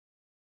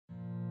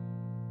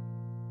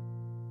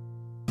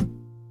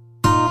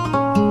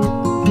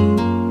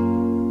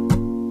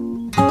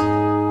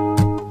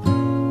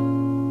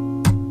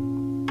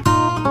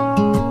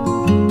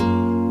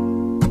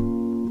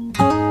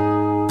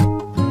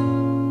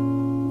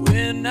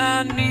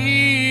I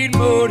need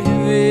motivation.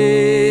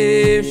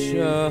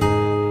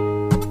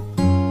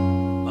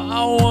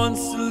 My one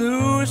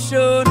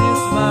solution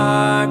is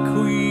my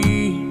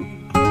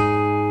queen,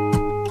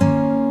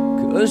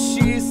 'cause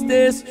she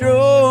stays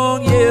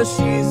strong, yeah,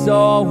 she's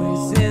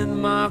always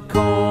in my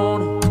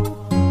corner,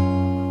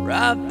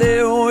 right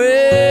there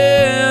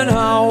when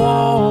I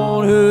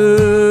want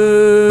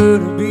her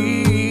to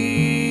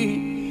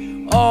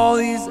be. All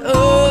these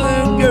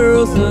other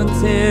girls are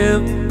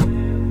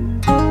tempting,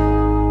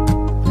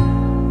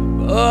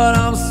 but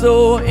I'm so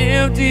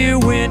empty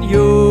when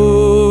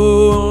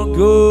you're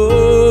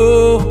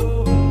gone.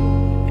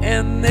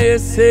 And they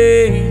say,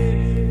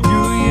 do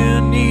you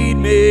need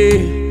me?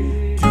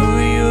 Do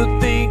you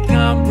think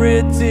I'm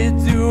pretty?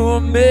 Do I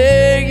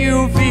make you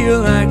feel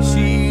like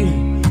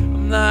cheating?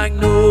 I'm like,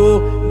 no,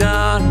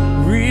 not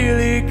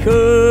really,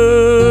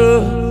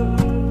 'cause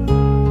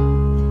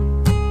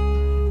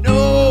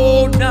no,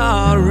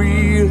 not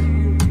really.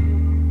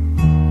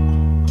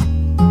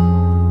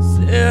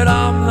 Said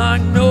I'm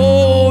like,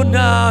 no,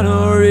 not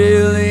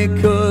really,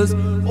 'cause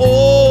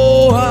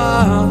oh, I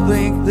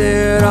think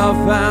that I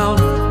found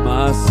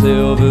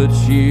myself a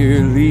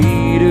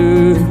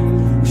cheerleader.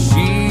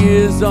 She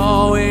is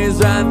always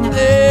right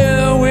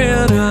there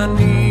when I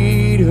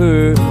need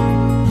her.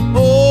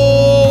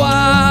 Oh,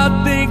 I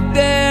think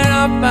that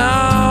I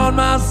found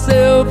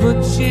myself a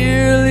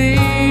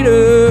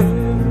cheerleader.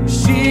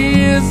 She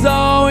is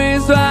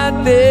always right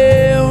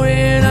there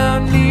when I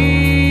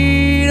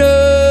need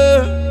her.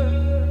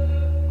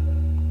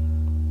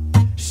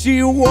 She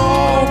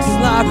walks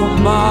like a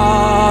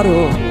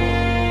model.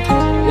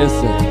 Yes,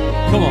 sir.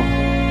 Come on.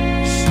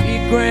 She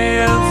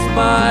grants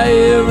my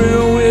every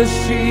wish.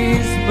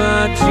 She's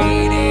my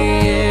genie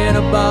in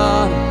a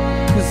bottle,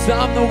 'cause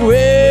I'm the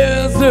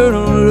wizard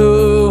of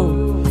love,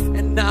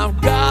 and I've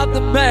got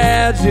the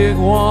magic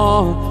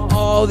wand.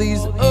 All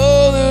these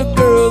other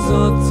girls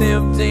are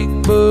tempting,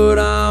 but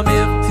I'm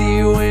empty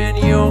when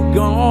you're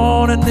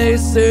gone. And they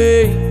say,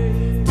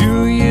 do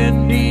you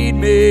need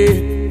me?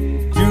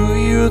 Do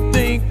you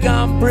think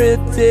I'm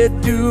pretty?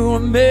 Do I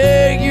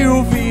make you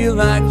feel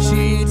like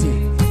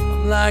cheating?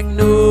 I'm like,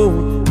 no,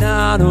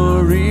 not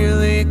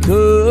really, 'cause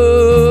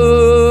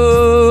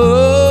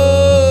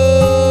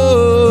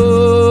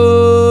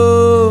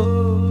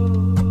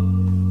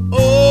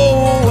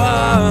oh,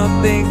 I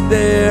think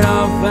that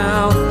I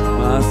found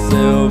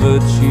myself a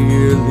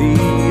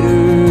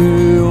cheerleader.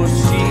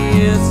 She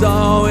is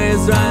always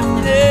right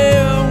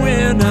there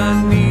when I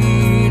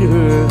need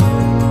her.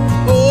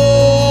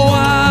 Oh,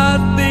 I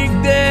think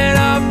that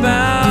I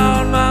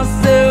found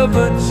myself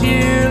a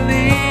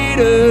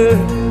cheerleader.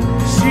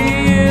 She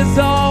is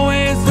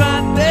always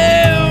right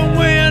there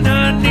when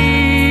I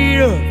need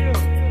her.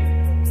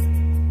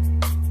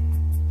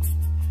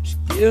 She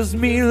gives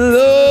me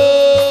love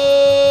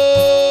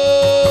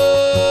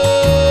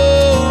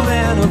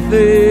and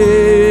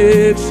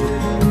affection.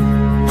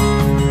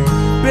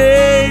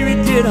 Baby,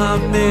 did I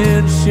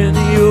mention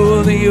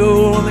you're the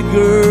only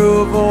girl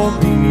for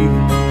me?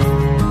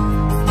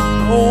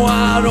 Oh,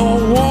 I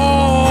don't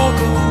want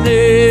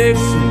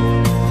connection.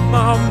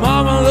 My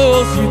mama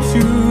loves you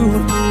too.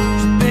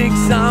 She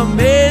thinks I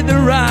made the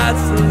right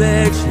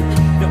selection.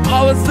 Now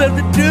all that's left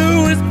to do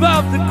is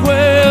pop the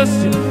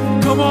question.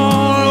 Come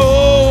on,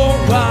 oh,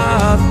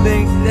 I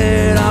think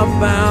that I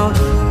found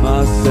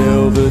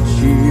myself a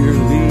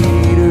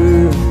cheerleader.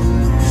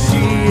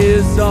 She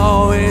is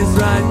always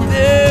right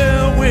there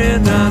when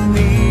I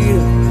need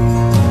her.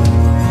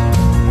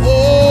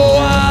 Oh,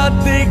 I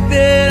think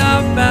that I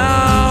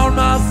found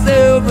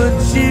myself a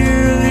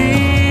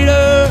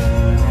cheerleader.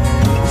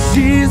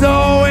 She's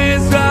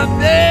always right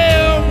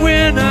there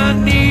when I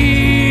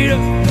need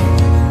her.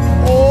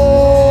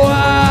 Oh,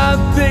 I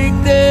think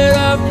that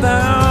I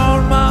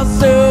found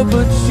myself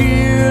a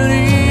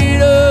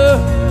cheerleader.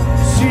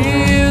 She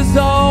is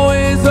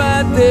always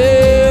right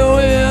there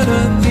when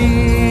I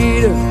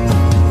need her.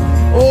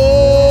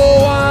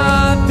 Oh,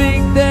 I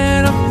think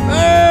that I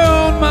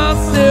found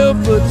myself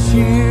a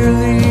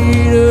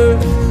cheerleader.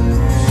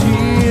 She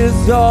is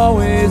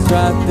always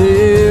right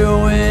there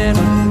when I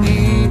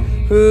need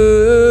her.